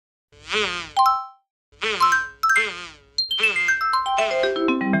What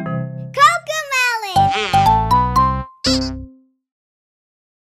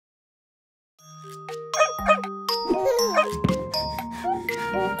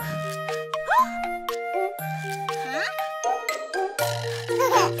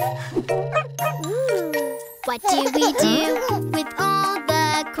do we do with all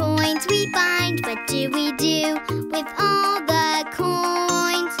the coins we find? What do we do with all the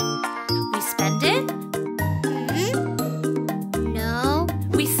coins? We spend it? No.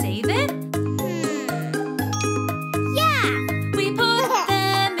 We save it? Yeah. We put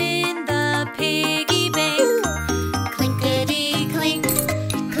them in the piggy bank. Clinkety-clink,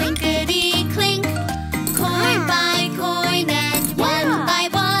 clinkety-clink, coin by coin and one by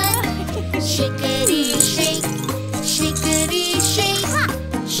one. Shakity-shake, shakity-shake,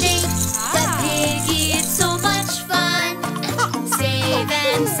 shake the piggy, it's so much fun. Save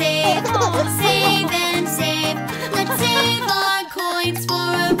and save, save and save. Let's save our coins for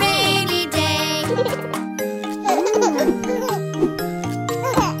a rainy day.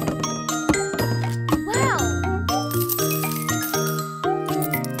 Wow.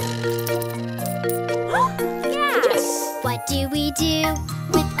 Yes! What do we do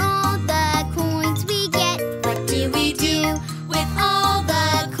with all the coins we get? What do we do with all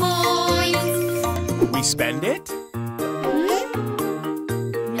the coins? We spend it?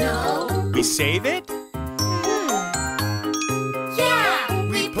 No. We save it? Yeah,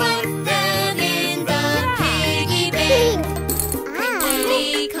 we put them in the piggy bank.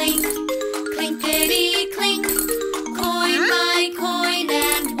 Clinkety-clink, clinkety-clink, coin by coin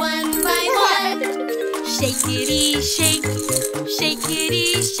and one by one. Shakity-shake,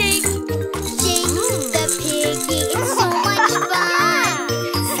 shakity-shake. Shake the piggy, it's so much fun.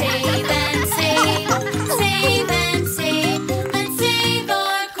 Save and save, save and save. Let's save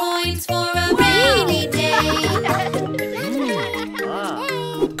our coins for a rainy day.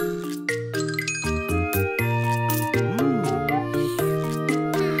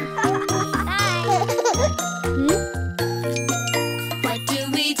 What do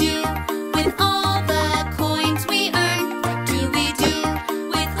we do with all the coins we earn? What do we do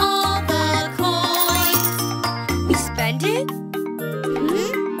with all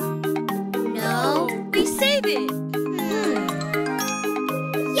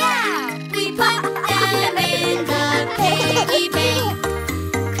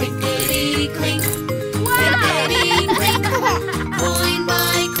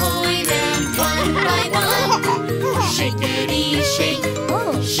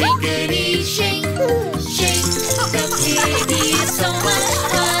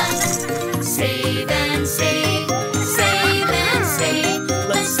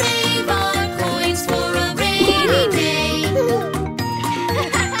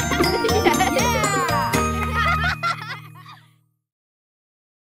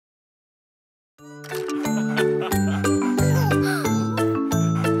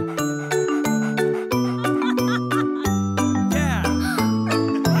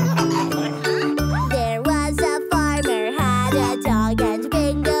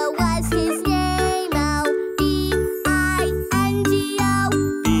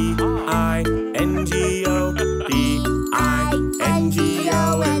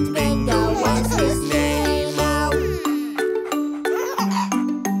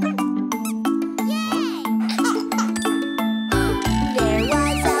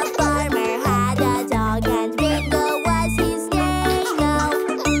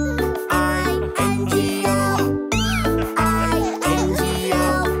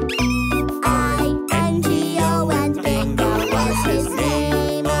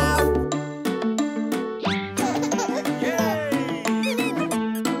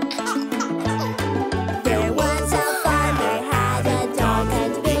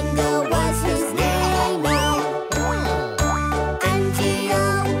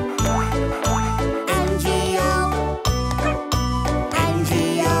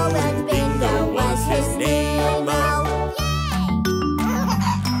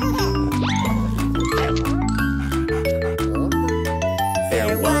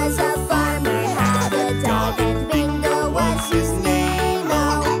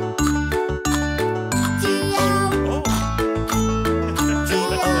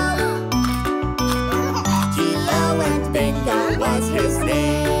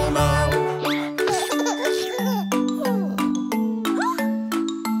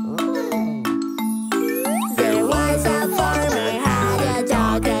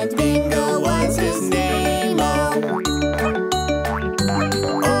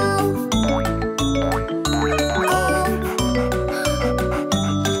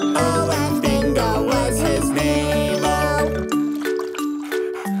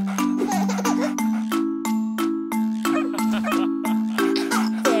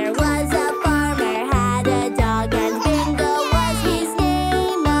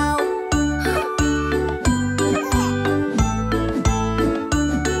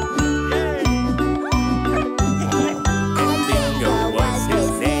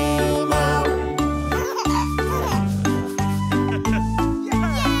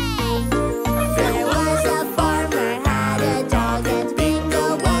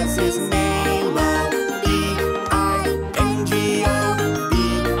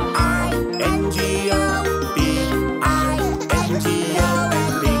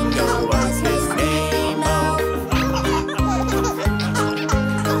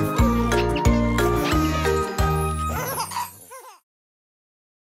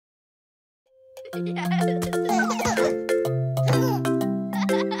Peanut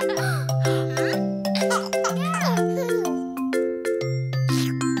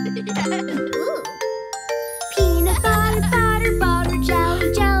butter, butter, butter,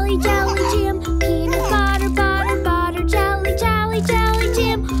 jelly, jelly, jelly, jam. Peanut butter, butter, butter, jelly, jelly, jelly,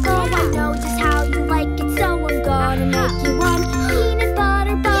 jam. Oh, I know just how you like it, so I'm gonna make you one. Peanut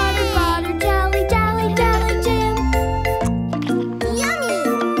butter, butter, butter, jelly, jelly, jelly, jam. Yummy!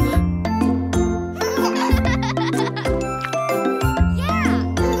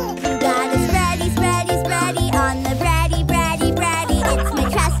 You got a spready on the bready, bready, bready. It's my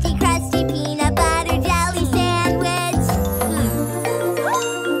crusty, crusty peanut butter jelly sandwich.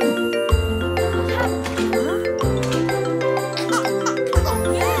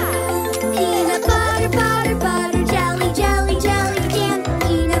 Peanut butter, butter, butter, jelly, jelly, jelly, jam.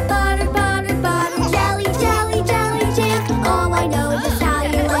 Peanut butter, butter, butter, jelly, jelly, jelly, jam. Oh, I know just how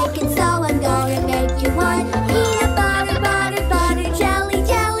you like it, so I'm gonna make you one. Peanut butter, butter, butter, jelly,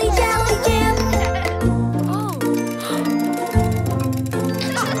 jelly, jelly, jam.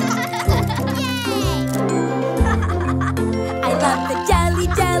 I love the jelly,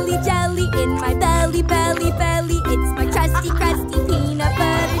 jelly, jelly in my belly, belly, belly. It's my crusty, crusty peanut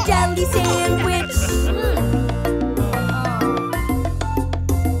butter jelly sandwich.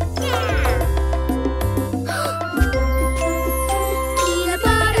 Peanut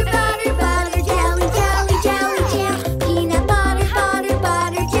butter, butter, butter, jelly, jelly, jelly, jam. Peanut butter, butter,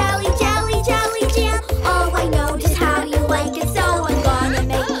 butter, jelly, jelly, jelly, jam. Oh, I know just how you like it, so I'm gonna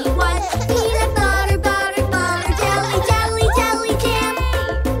make you one. Peanut butter, butter, butter, jelly, jelly, jelly, jam.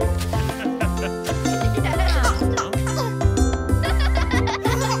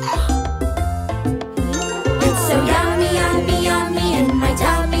 It's so yummy, yummy, yummy in my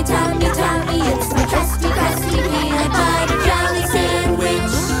tummy, tummy, tummy. It's my crusty, crusty peanut butter jelly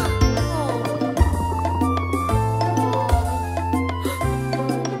sandwich.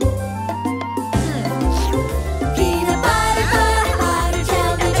 Peanut butter, butter, butter,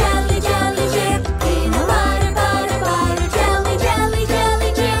 jelly, jelly, jelly, jam. Peanut butter, butter, butter, jelly, jelly,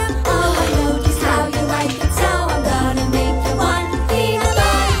 jelly, jam. Oh, I know just how you like it, so I'm gonna make you one. Peanut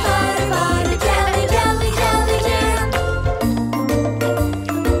butter, butter, butter, jelly, jelly, jelly, jam.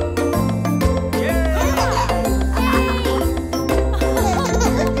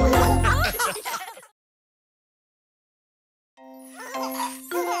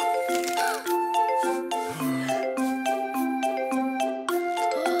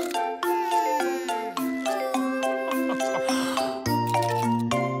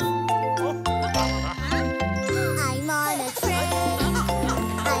 I'm on a train.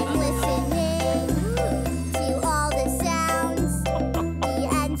 I'm listening to all the sounds the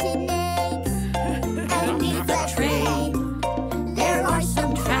engine makes. Underneath the train, there are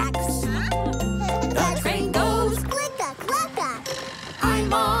some tracks. The train goes clicka-clacka.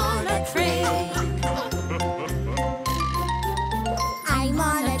 I'm on a train. I'm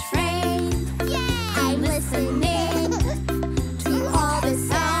on a train. I'm listening to all the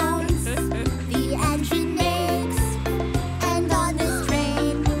sounds the engine makes. And on this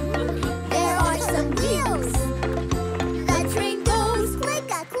train, there are some wheels. The train goes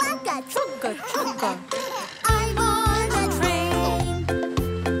clicka-clacka, chugga-chugga. I'm on a train.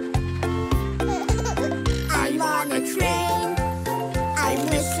 I'm on a train. I'm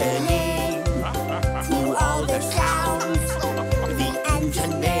listening to all the sounds the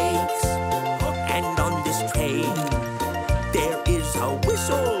engine makes. And on this train, there is a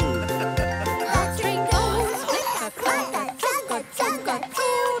whistle. The train goes clicka-clacka, chugga-chugga,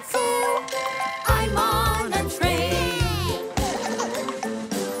 choo-choo. I'm on a train.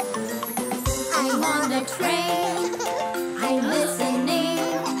 I'm on a train. I'm listening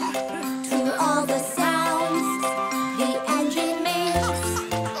to all the sounds the engine makes.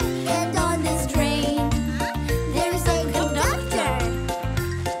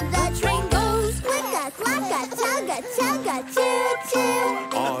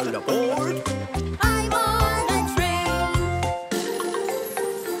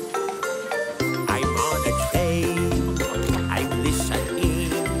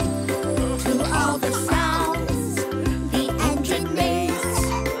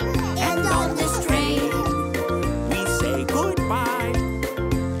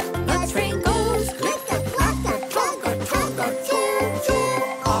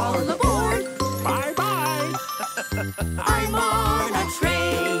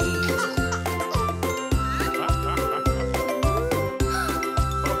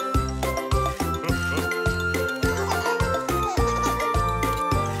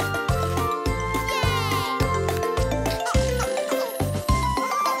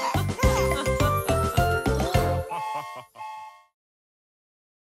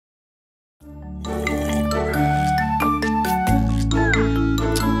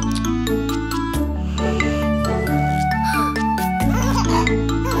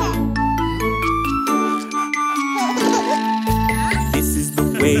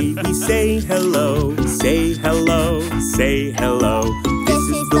 way we say hello. Say hello, say hello. This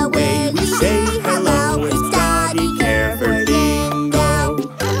is the way we say hello. It's doggy care for Bingo.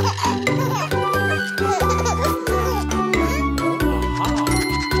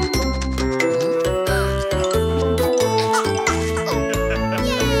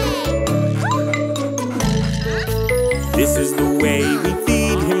 This is the way we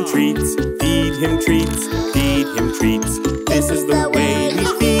feed him treats. Feed him treats, feed him treats. This is the way we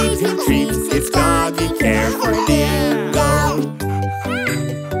feed him treats. It's doggy care for Bingo.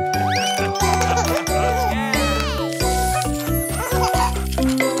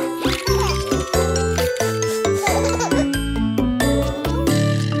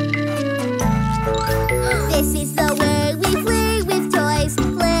 This is the way we play with toys.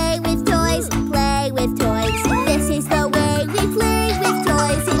 Play with toys, play with toys. This is the way we play with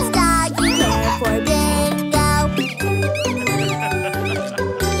toys. It's doggy care for Bingo.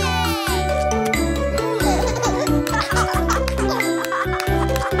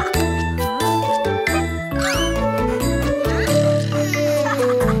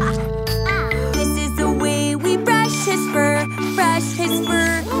 This is the way we brush his fur, brush his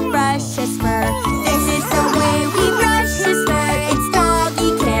fur, brush his fur. This is the way we brush his fur. It's doggy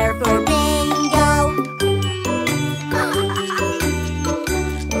care for Bingo.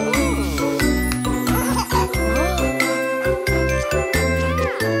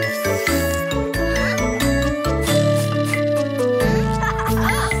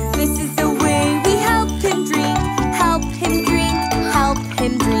 This is the way we help him drink, help him drink, help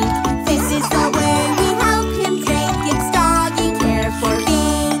him drink. This is the way we help him drink. It's doggy care for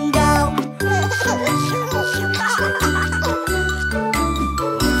Bingo.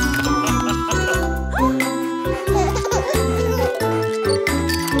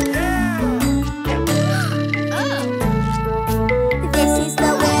 This is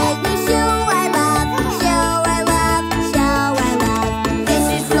the way we show our love, show our love, show our love. This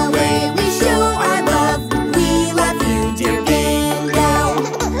is the way we show our love. We love you, dear Bingo.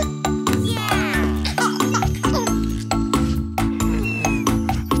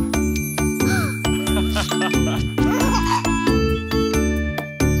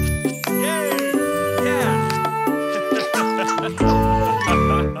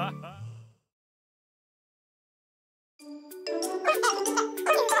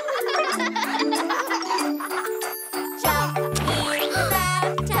 Jump in the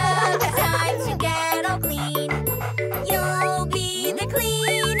bathtub, it's time to get all clean. You'll be the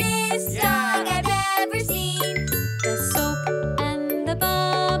cleanest dog I've ever seen. The soap and the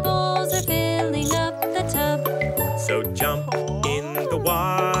bubbles are filling up the tub. So jump in the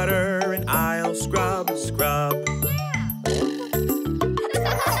water and I'll scrub, scrub.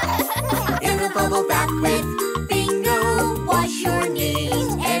 In the bubble bath with Bingo, wash your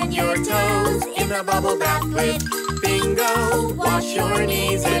knees and your toes. In the bubble bath with Bingo, wash your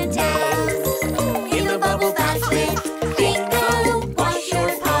knees and toes. In the bubble bath with Bingo, wash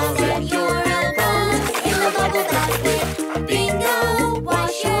your paws and your elbows. In the bubble bath with Bingo,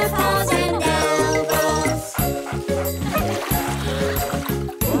 wash your paws and elbows.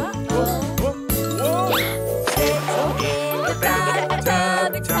 In the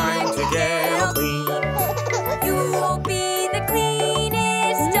bathtub, it's time to get all clean. You'll be the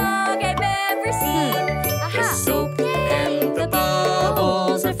cleanest dog I've ever seen. The soap and the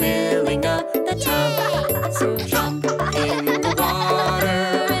bubbles are filling up the tub. So jump in the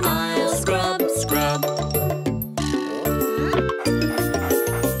water and I'll scrub, scrub.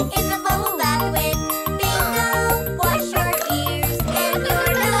 In the bubble bath with Bingo, wash your ears and your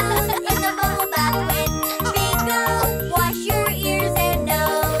nose. In the bubble bath with Bingo, wash your ears and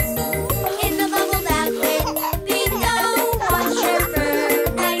nose. In the bubble bath with Bingo, wash your fur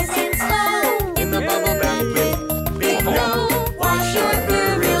nice and slow. In the bubble bath with Bingo, wash your fur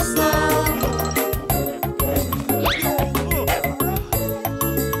real slow.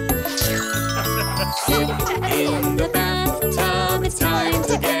 Sit in the bathtub, it's time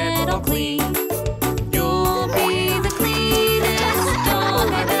to get all clean. You'll be the cleanest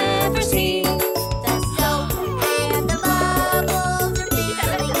dog I've ever seen. The soap and the bubbles are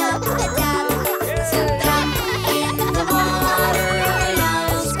filling up the tub. So jump in the water and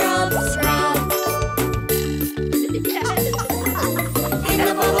I'll scrub, scrub. In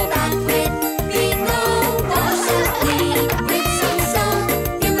the bubble bath with Bingo, wash so clean with some soap.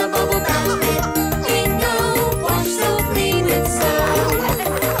 In the bubble bath with Bingo, wash so clean with soap.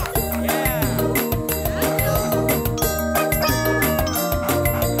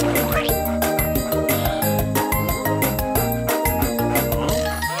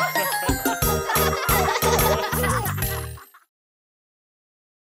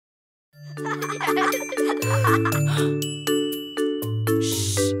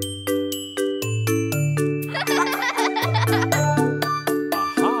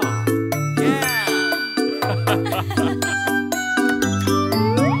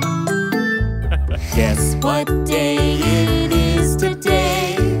 Guess what day it is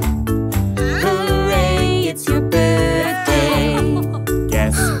today? Hooray, it's your birthday.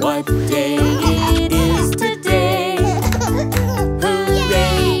 Guess what day it is today?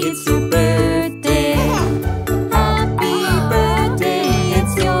 Hooray, it's your birthday. Happy birthday,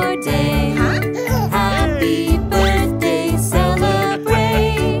 it's your day. Happy birthday,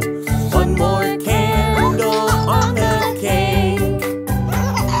 celebrate. One more candle on the cake.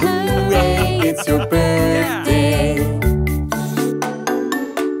 Hooray, it's your birthday.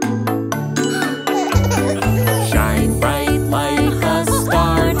 Shine bright like a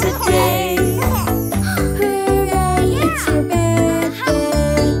star today. Hooray, it's your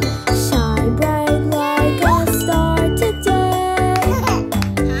birthday. Shine bright like a star today.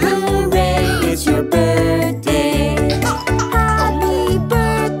 Hooray, it's your birthday. Happy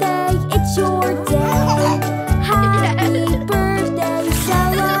birthday, it's your day. Happy birthday,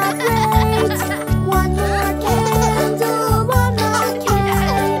 celebrate. One more candle, one more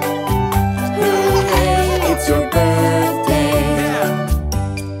cake. Hooray, it's your birthday.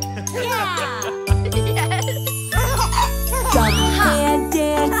 Jump and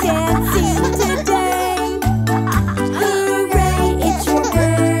dance and sing today. Hooray, it's your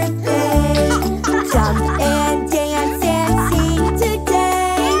birthday. Jump and dance and sing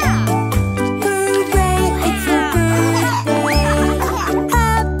today. Hooray, it's your birthday.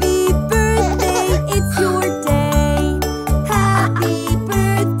 Happy birthday, it's your day. Happy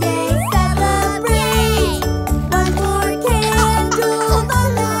birthday, celebrate. One more candle on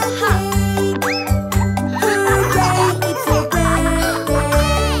the cake. Hooray, it's your birthday.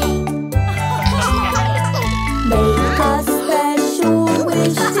 Make a special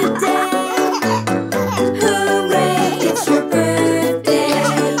wish today. Hooray, it's your birthday.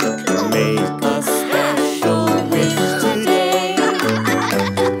 Make a special wish today.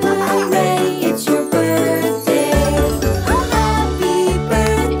 Hooray, it's your birthday. Happy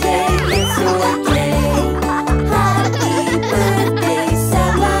birthday, it's your day. Happy birthday,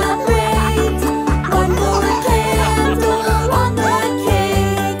 celebrate. One more candle on the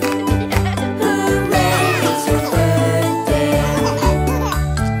cake. Hooray, it's your birthday.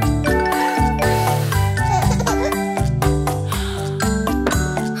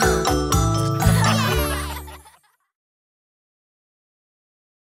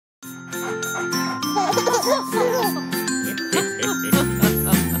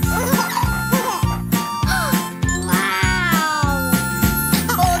 Wow!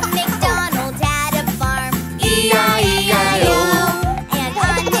 Old MacDonald had a farm, E-I-E-I-O. and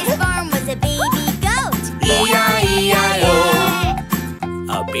on his farm was a baby goat. E-I-E-I-O.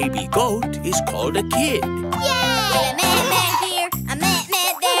 A baby goat is called a kid. Yay! A met here, a met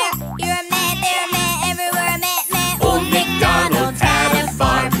there. You're a met there, met everywhere, met. Old MacDonald had a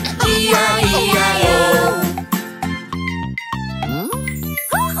farm. E-I-E-I-O.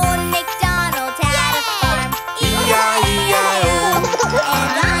 Old MacDonald had a farm, E-I-E-I-O.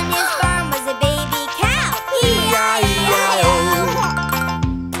 and on his farm was a baby cow. E-I-E-I-O.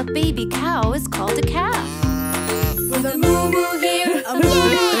 A baby cow is called a calf. With a moo-moo here, a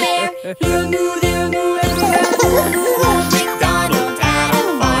moo-moo there. Here a moo, there a moo, everywhere a moo-moo. Old MacDonald had a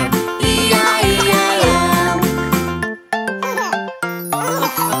farm. E-I-E-I-O.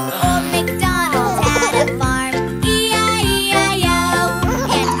 Old MacDonald had a farm, E-I-E-I-O,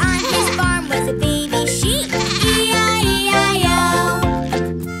 and on his farm was a baby sheep, E-I-E-I-O.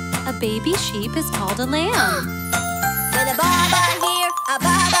 A baby sheep is called a lamb. With a baba here, a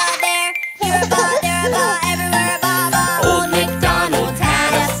baba there, here a ba, there a ba, everywhere a baba. Old MacDonald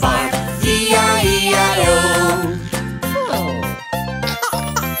had a farm. E-I-E-I-O.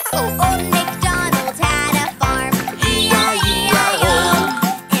 Old MacDonald had a farm, E-I-E-I-O,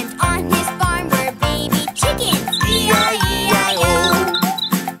 and on his farm were baby chickens, E-I-E-I-O.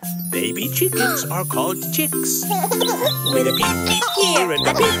 Baby chickens are called chicks. With a peep peep here and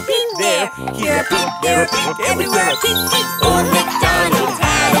a peep peep there. Here a peep, there a peep, everywhere a peep peep. Old MacDonald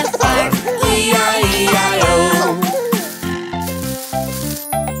had a farm. E-I-E-I-O.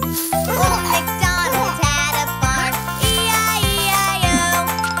 Old MacDonald had a farm, E-I-E-I-O,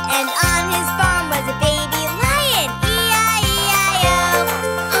 and on his farm was a baby lion, E-I-E-I-O.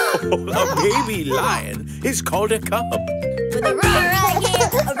 A baby lion is called a cub. With a roar here,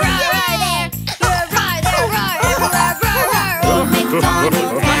 a roar there, here a roar, there a roar, everywhere a roar, roar. Old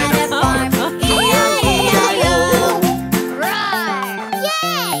MacDonald had a farm, E-I-E-I-O. Roar!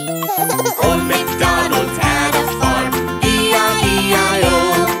 Yay! Old MacDonald had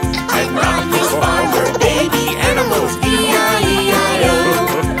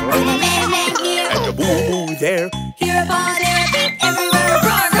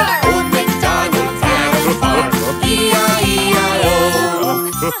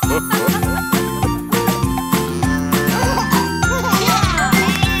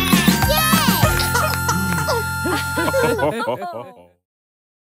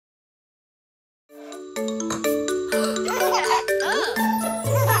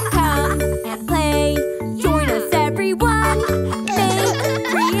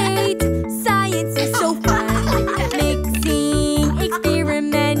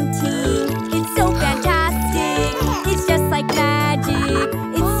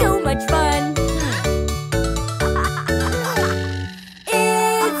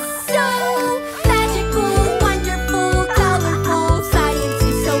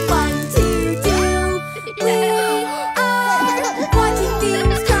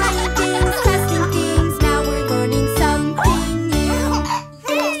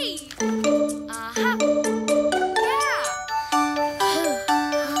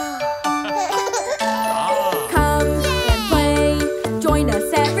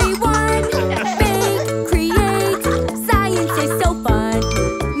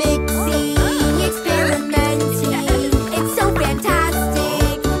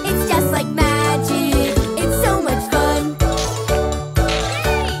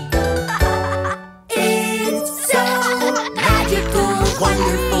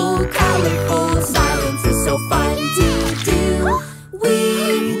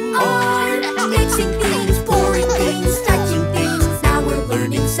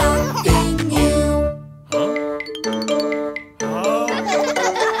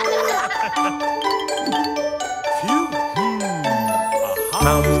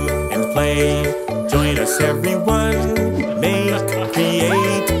Come and play, join us everyone. Make,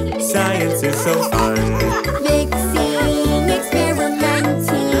 create, science is so fun. Mixing,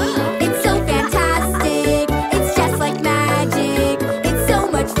 experimenting, it's so fantastic. It's just like magic, it's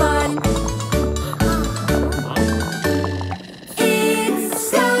so much fun.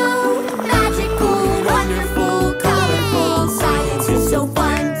 It's so magical, wonderful, colorful. Science is so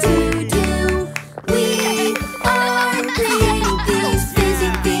fun to do. We are creating things,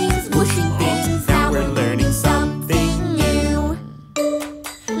 fizzing things, whooshing things. Now we're learning something new.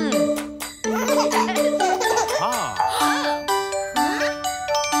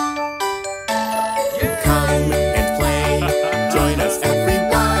 Come and play, join us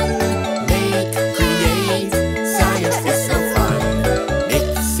everyone. Make, create, science is so fun.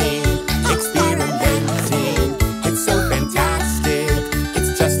 Mixing, experimenting, it's so fantastic.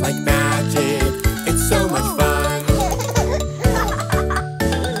 It's just like magic, it's so much fun.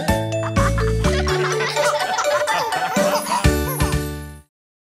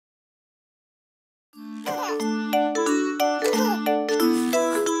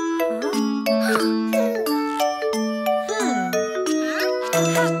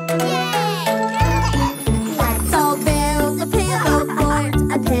 Let's all build a pillow fort,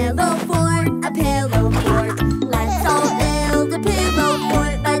 a pillow